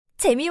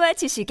재미와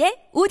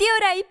지식의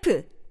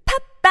오디오라이프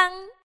팝빵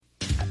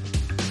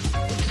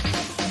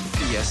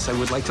Yes, I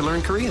would like to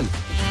learn Korean.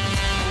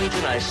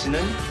 홍준아 씨는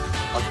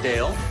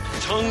어때요?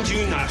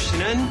 정준하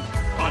씨는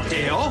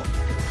어때요?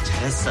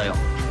 잘했어요.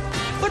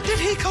 What did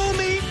he call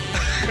me?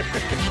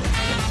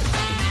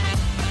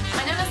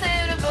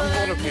 안녕하세요,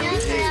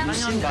 여러분.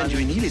 무슨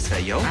간주인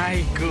일이세요?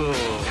 아이고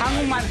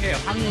한국말 해요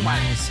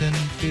한국말 무슨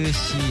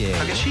뜻이에요?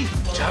 아가씨,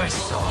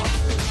 잘했어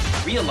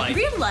Real life.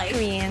 Real life.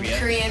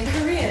 Korean.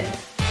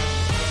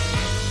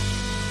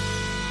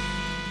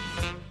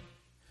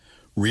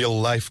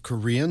 Real-life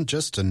Korean,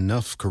 just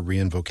enough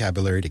Korean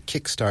vocabulary to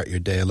kickstart your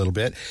day a little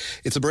bit.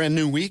 It's a brand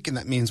new week, and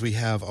that means we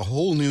have a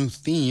whole new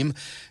theme,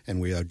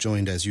 and we are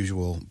joined, as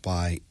usual,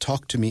 by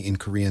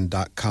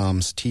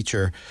TalkToMeInKorean.com's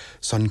teacher,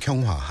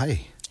 Kyung-hwa.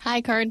 Hi.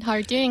 Hi, Kurt. How are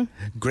you doing?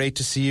 Great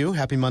to see you.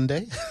 Happy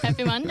Monday.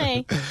 Happy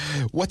Monday.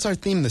 What's our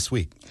theme this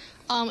week?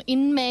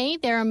 In May,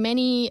 there are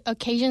many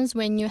occasions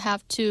when you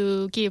have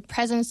to give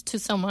presents to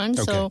someone.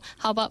 Okay. So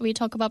how about we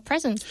talk about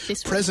presents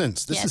this week?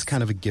 Presents. This Yes. is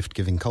kind of a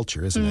gift-giving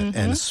culture, isn't it?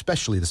 And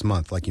especially this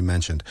month, like you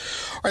mentioned.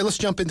 All right, let's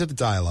jump into the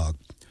dialogue.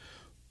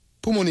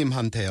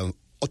 부모님한테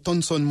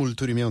어떤 선물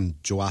드리면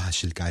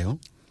좋아하실까요?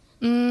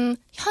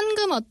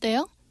 현금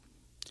어때요?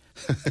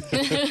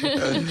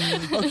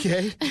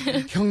 Okay.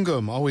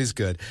 현금, always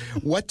good.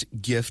 What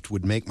gift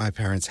would make my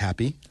parents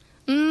happy?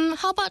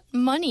 How about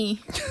money?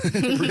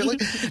 Really?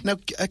 Now,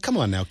 come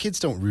on now. Kids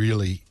don't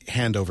really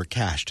hand over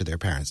cash to their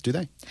parents, do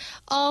they?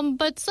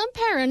 But some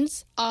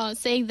parents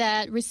say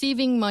that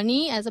receiving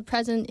money as a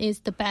present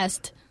is the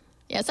best.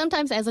 Yeah,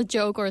 sometimes as a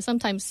joke or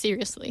sometimes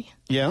seriously.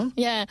 Yeah?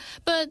 Yeah,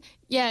 but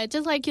yeah,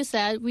 just like you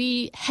said,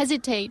 we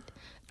hesitate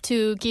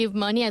to give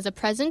money as a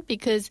present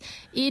because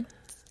it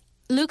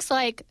looks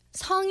like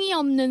성의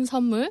없는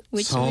선물,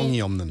 성의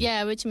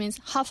없는. which means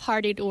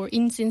half-hearted or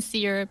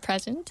insincere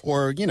present.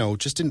 Or,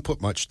 just didn't put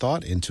much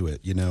thought into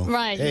it,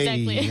 Right,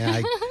 Hey, exactly.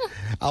 yeah,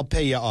 I'll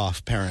pay you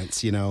off,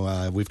 parents.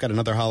 We've got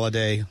another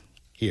holiday.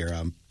 Here,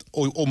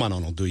 5만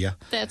원 will do ya.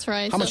 That's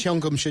right. How much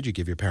현금 should you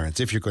give your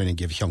parents if you're going to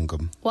give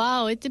현금?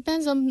 Wow, it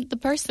depends on the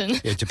person.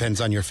 It depends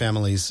on your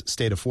family's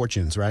state of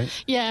fortunes, right?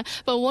 Yeah,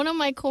 but one of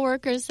my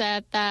coworkers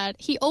said that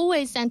he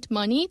always sent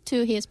money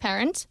to his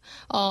parents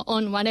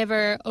on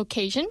whatever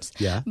occasions.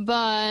 Yeah.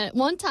 But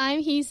one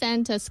time he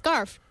sent a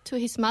scarf to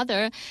his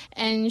mother,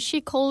 and she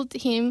called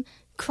him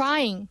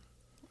crying.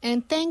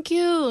 And thank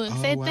you,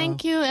 said wow.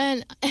 thank you.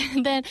 And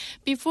then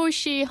before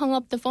she hung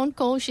up the phone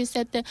call, she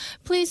said,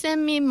 please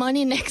send me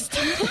money next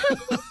time.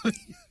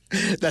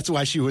 That's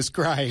why she was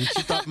crying.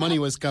 She thought money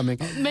was coming.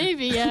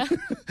 Maybe, yeah.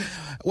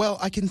 Well,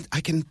 I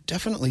can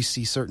definitely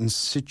see certain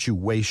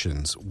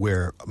situations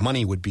where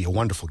money would be a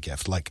wonderful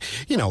gift. Like,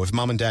 if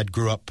mom and dad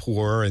grew up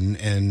poor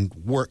and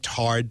worked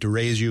hard to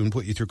raise you and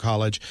put you through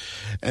college,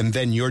 and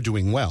then you're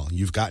doing well.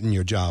 You've gotten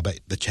your job at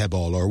the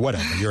chaebol or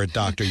whatever. You're a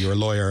doctor, you're a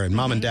lawyer, and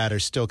mom and dad are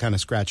still kind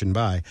of scratching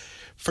by.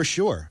 For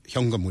sure,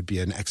 현금 would be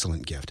an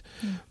excellent gift.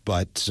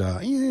 But,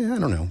 I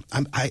don't know.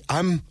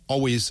 I'm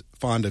always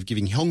fond of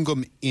giving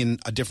현금 in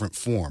a different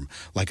form,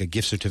 like a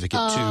gift certificate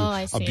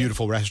I to a see.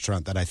 beautiful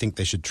restaurant that I think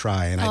they should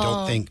try. And I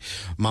don't think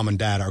mom and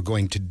dad are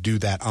going to do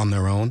that on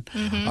their own.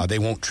 They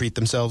won't treat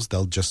themselves.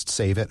 They'll just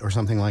save it or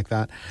something like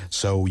that.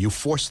 So you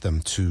force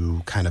them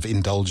to kind of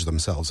indulge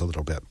themselves a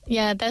little bit.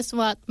 Yeah, that's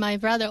what my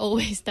brother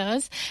always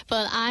does.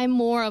 But I'm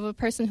more of a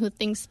person who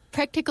thinks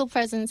practical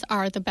presents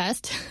are the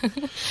best.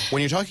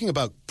 When you're talking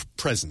about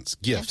presents,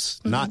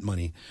 gifts, not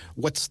money,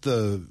 what's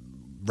the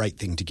right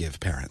thing to give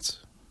parents?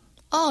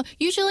 Oh,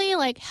 usually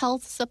like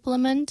health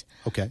supplement.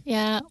 Okay.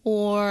 Yeah,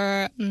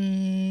 or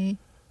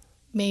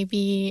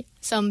maybe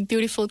some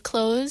beautiful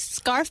clothes,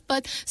 scarf.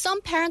 But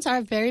some parents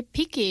are very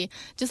picky,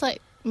 just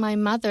like my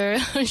mother.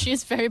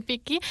 She's very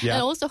picky. Yeah.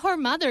 And also her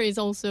mother is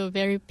also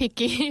very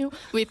picky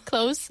with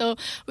clothes. So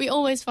we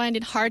always find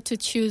it hard to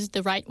choose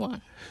the right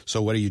one.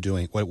 So what are you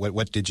doing?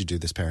 What did you do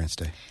this Parents'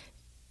 Day?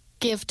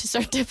 Gift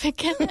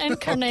certificate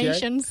and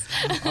carnations.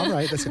 All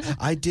right. That's good.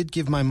 I did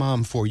give my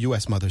mom for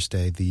U.S. Mother's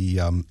Day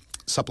the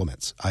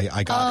supplements.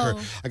 I got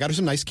her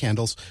some nice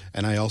candles,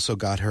 and I also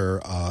got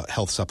her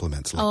health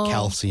supplements like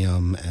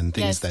calcium and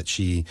things that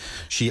she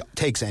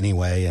takes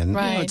anyway, and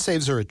Right. it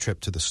saves her a trip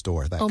to the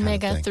store. That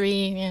Omega kind of thing.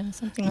 3, yeah,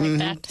 something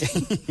like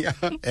that. Yeah,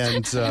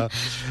 and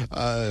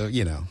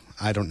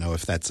I don't know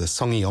if that's a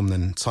성의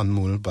없는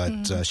선물,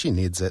 but she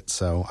needs it,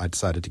 so I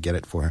decided to get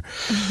it for her.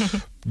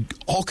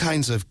 All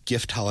kinds of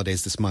gift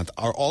holidays this month.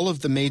 Are all of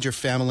the major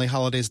family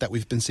holidays that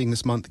we've been seeing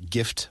this month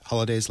gift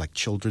holidays like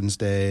Children's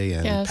Day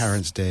and Yes.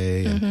 Parents'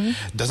 Day? And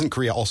doesn't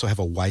Korea also have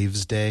a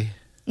Wives' Day?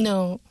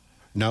 No.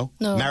 No?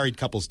 No. Married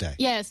Couples Day?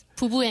 Yes,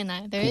 부부의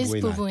날. There is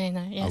부부의 날. 부부의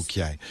날, yes.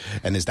 Okay.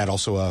 And is that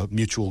also a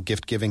mutual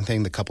gift-giving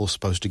thing? The couple's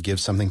supposed to give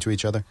something to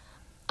each other?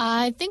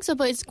 I think so,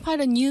 but it's quite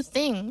a new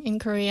thing in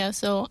Korea.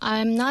 So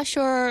I'm not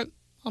sure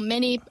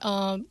many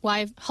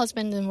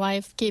husband and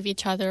wife give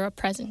each other a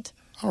present.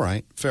 All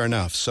right, fair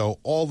enough. So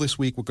all this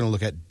week we're going to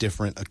look at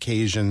different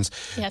occasions,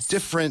 Yes.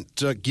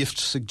 different gift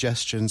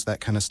suggestions,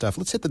 that kind of stuff.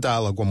 Let's hit the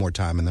dialogue one more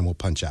time and then we'll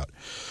punch out.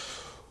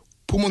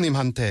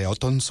 부모님한테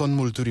어떤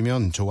선물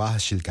드리면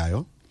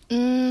좋아하실까요?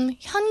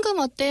 현금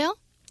어때요?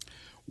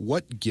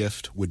 What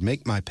gift would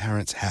make my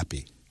parents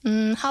happy?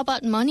 How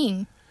about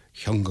money?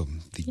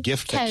 현금, the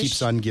gift that Cash.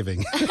 keeps on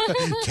giving.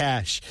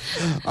 Cash.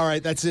 All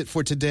right, that's it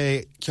for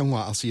today.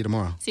 Kyung-hwa, I'll see you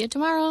tomorrow. See you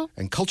tomorrow.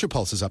 And Culture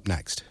Pulse is up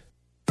next.